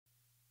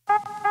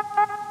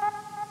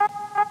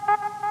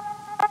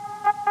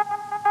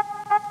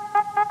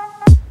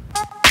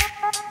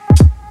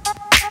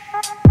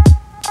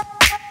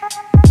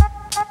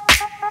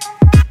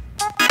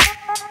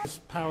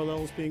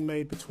being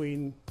made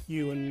between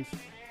you and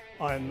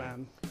Iron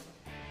Man?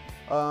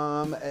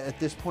 At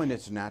this point,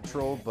 it's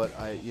natural, but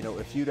you know,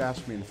 if you'd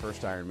asked me in the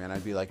first Iron Man,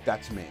 I'd be like,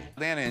 that's me.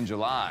 Atlanta in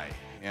July,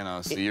 you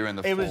know, so you're in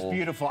the It full... was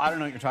beautiful. I don't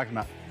know what you're talking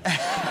about.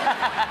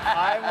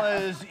 I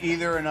was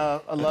either in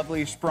a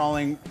lovely,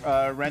 sprawling,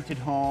 rented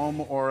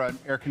home or an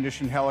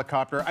air-conditioned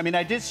helicopter. I mean,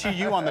 I did see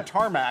you on the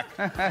tarmac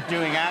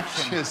doing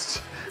action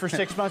for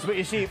 6 months, but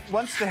you see,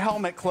 once the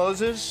helmet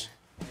closes,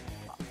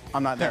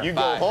 I'm not there. You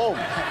go home.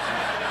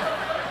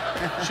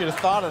 Should have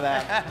thought of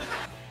that.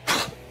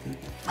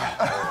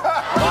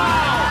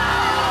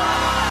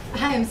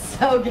 I am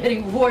so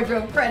getting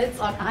wardrobe credits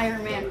on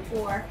Iron Man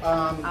 4.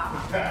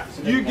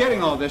 You're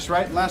getting all this,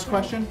 right? Last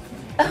question?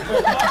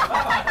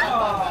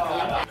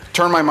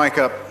 Turn my mic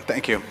up.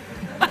 Thank you.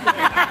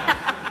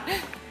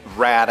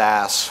 Rad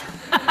ass.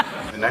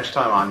 The next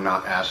time I'm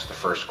not asked the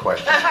first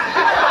question,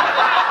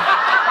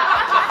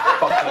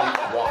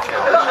 fucking walk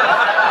out.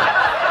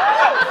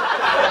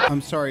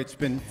 I'm sorry, it's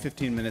been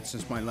 15 minutes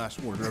since my last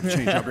wardrobe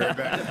change. I'll be right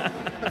back.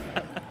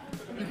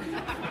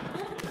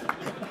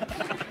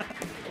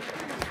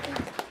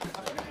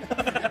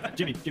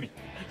 Jimmy.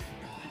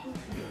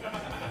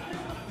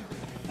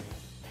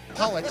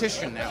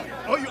 Politician now.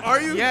 Oh,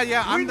 are you?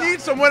 Yeah. We need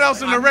someone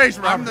else in the race,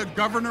 Robert. I'm the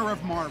governor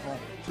of Marvel.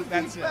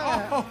 That's it.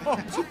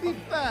 To be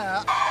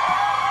fair.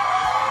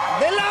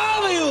 They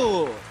love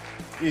you!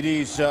 It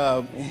is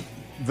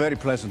very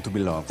pleasant to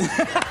be loved.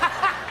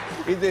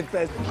 Is it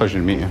pleasant? Pleasure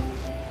to meet you.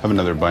 I have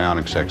another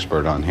bionics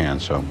expert on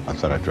hand, so I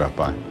thought I'd drop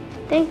by.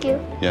 Thank you.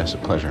 Yes, a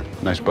pleasure.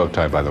 Nice bow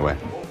tie, by the way.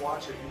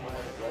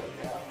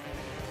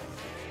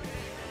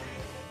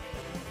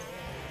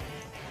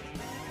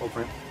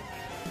 Over.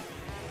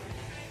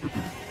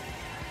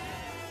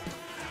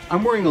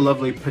 I'm wearing a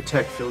lovely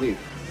Patek Philippe.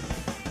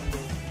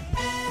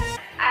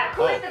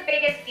 Who is the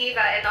biggest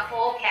diva in the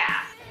whole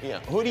cast?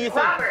 Yeah. Who do you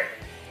think? Robert.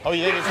 Oh,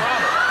 you think it's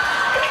Robert?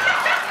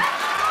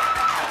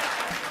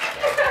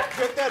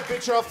 Get that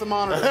bitch off the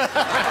monitor.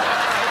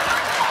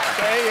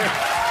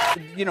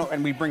 You know,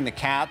 and we bring the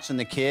cats and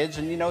the kids,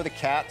 and you know, the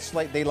cats,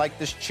 they like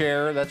this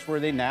chair. That's where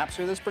they nap,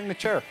 so let's bring the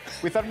chair.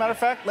 We thought, matter of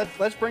fact,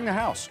 let's bring the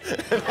house.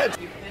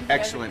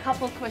 Excellent. A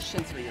couple of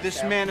questions for you.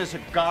 This man is a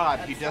god.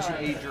 He doesn't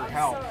need your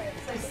help.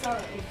 I'm so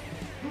sorry.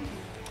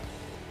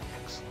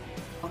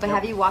 But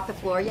have you walked the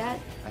floor yet?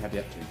 I have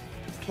yet to.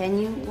 Can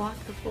you walk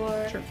the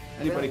floor? Sure.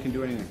 Anybody can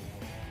do anything.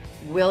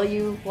 Will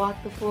you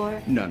walk the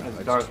floor? No.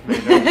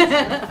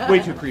 Way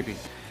too creepy.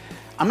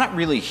 I'm not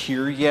really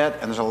here yet,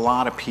 and there's a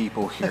lot of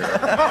people here.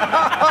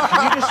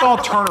 Can you just all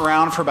turn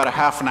around for about a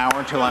half an hour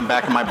until I'm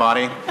back in my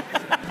body?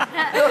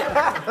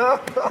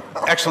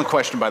 Excellent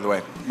question, by the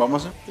way. What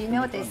was it? Do you know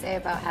what they say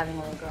about having a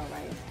little girl,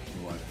 right?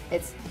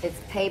 It's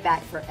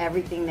payback for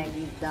everything that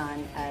you've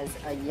done as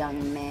a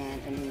young man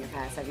in your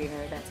past. Have you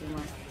heard that too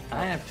much?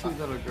 I have two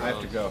little girls. I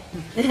have to go.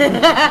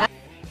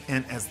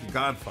 And as the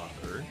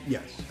godfather,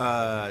 Yes.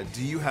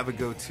 Do you have a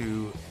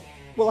go-to?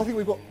 Well, I think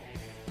we've got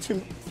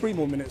 3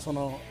 more minutes on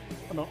our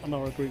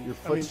agreement. Your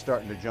foot's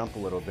starting to jump a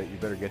little bit. You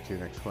better get to your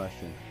next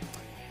question.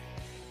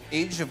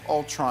 Age of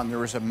Ultron, there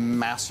was a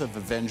massive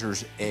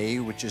Avengers A,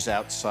 which is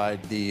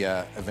outside the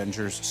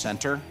Avengers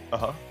Center.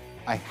 Uh-huh.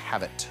 I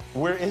have it.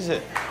 Where is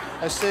it?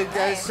 I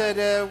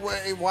said,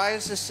 why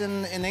is this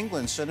in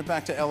England? Send it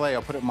back to LA.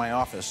 I'll put it in my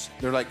office.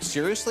 They're like,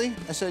 seriously?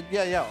 I said,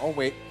 yeah, I'll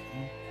wait.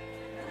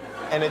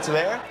 And it's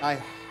there? I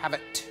have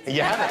it.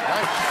 You have it,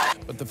 right?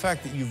 But the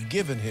fact that you've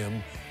given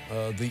him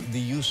the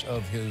use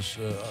of his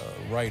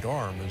right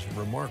arm is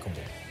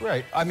remarkable.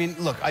 Right. I mean,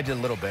 look, I did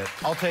a little bit.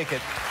 I'll take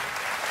it.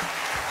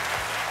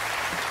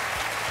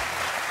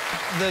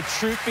 The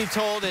truth be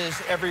told is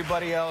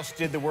everybody else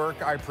did the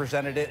work, I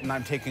presented it, and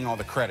I'm taking all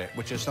the credit,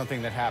 which is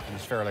something that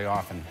happens fairly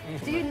often.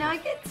 Do you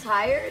not get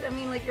tired? I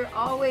mean, like, you're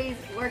always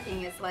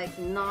working. It's like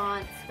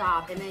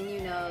non-stop, and then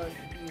you know...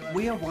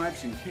 We have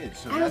wives and kids,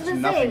 so I was that's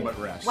gonna nothing say, but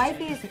rest.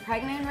 Wifey is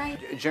pregnant, right?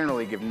 I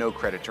generally give no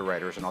credit to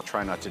writers, and I'll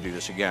try not to do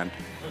this again.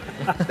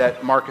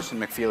 That Marcus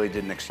and McFeely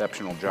did an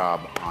exceptional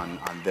job on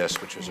this,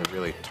 which was a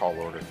really tall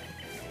order.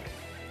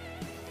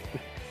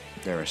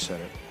 There, I said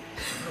it.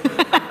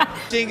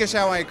 Seeing as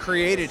how I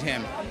created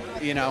him,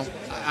 you know,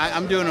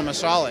 I'm doing him a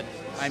solid.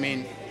 I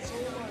mean,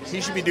 he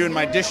should be doing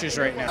my dishes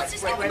right now. Let's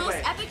just get the most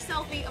epic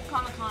selfie of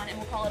Comic-Con and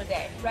we'll call it a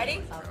day.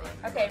 Ready?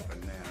 Okay.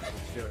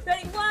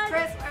 Ready? 1,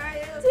 Chris, where are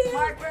you?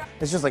 Mark, where...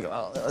 It's just like,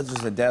 it's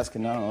just a desk,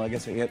 and I don't know, I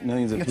guess I get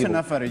millions of That's people.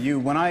 enough out of you.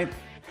 When I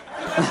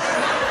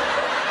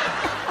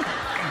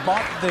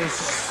bought this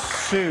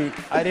suit,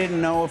 I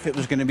didn't know if it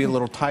was going to be a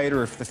little tight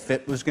or if the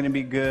fit was going to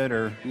be good,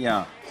 or...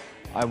 Yeah.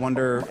 I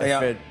wonder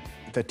if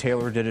the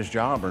tailor did his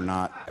job or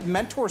not.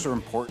 Mentors are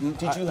important.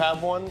 Did you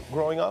have one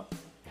growing up?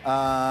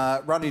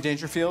 Rodney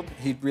Dangerfield.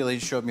 He really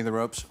showed me the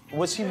ropes.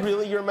 Was he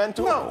really your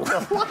mentor? No.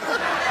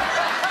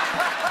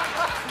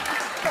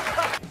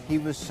 He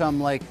was some,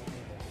 like,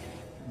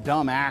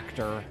 dumb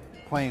actor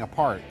playing a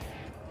part.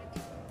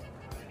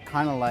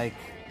 Kind of like,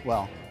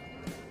 well,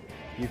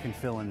 you can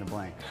fill in the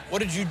blank.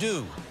 What did you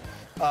do?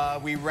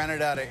 We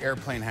rented out an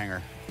airplane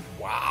hangar.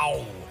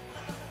 Wow.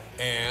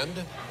 And?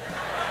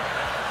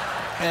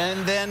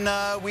 And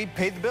then we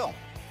paid the bill.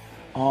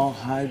 All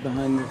hide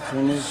behind the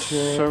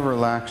furniture. So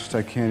relaxed,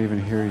 I can't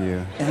even hear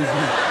you.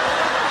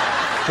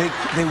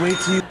 They wait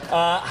till you.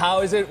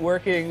 How is it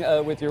working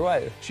with your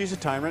wife? She's a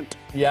tyrant.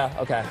 Yeah,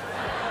 okay.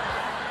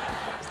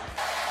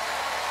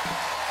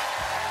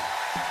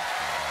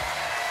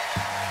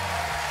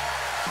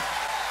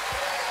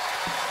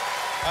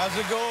 How's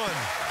it going?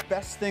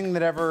 Best thing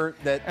that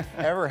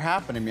ever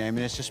happened to me. I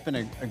mean, it's just been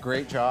a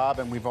great job,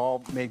 and we've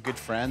all made good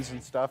friends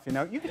and stuff. You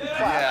know, you can clap.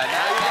 Yeah,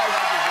 now you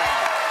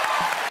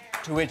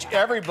guys To which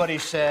everybody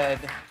said,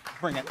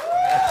 "Bring it."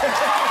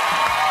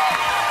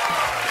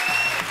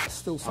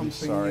 Still I'm something.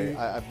 sorry,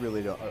 I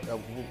really don't.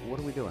 What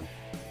are we doing?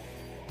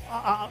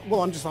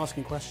 Well, I'm just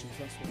asking questions.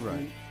 That's what I Right.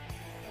 mean.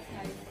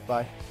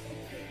 Bye.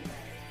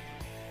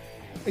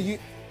 Are you?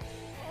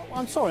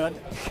 I'm sorry.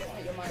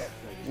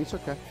 It's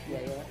okay. Yeah,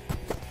 yeah.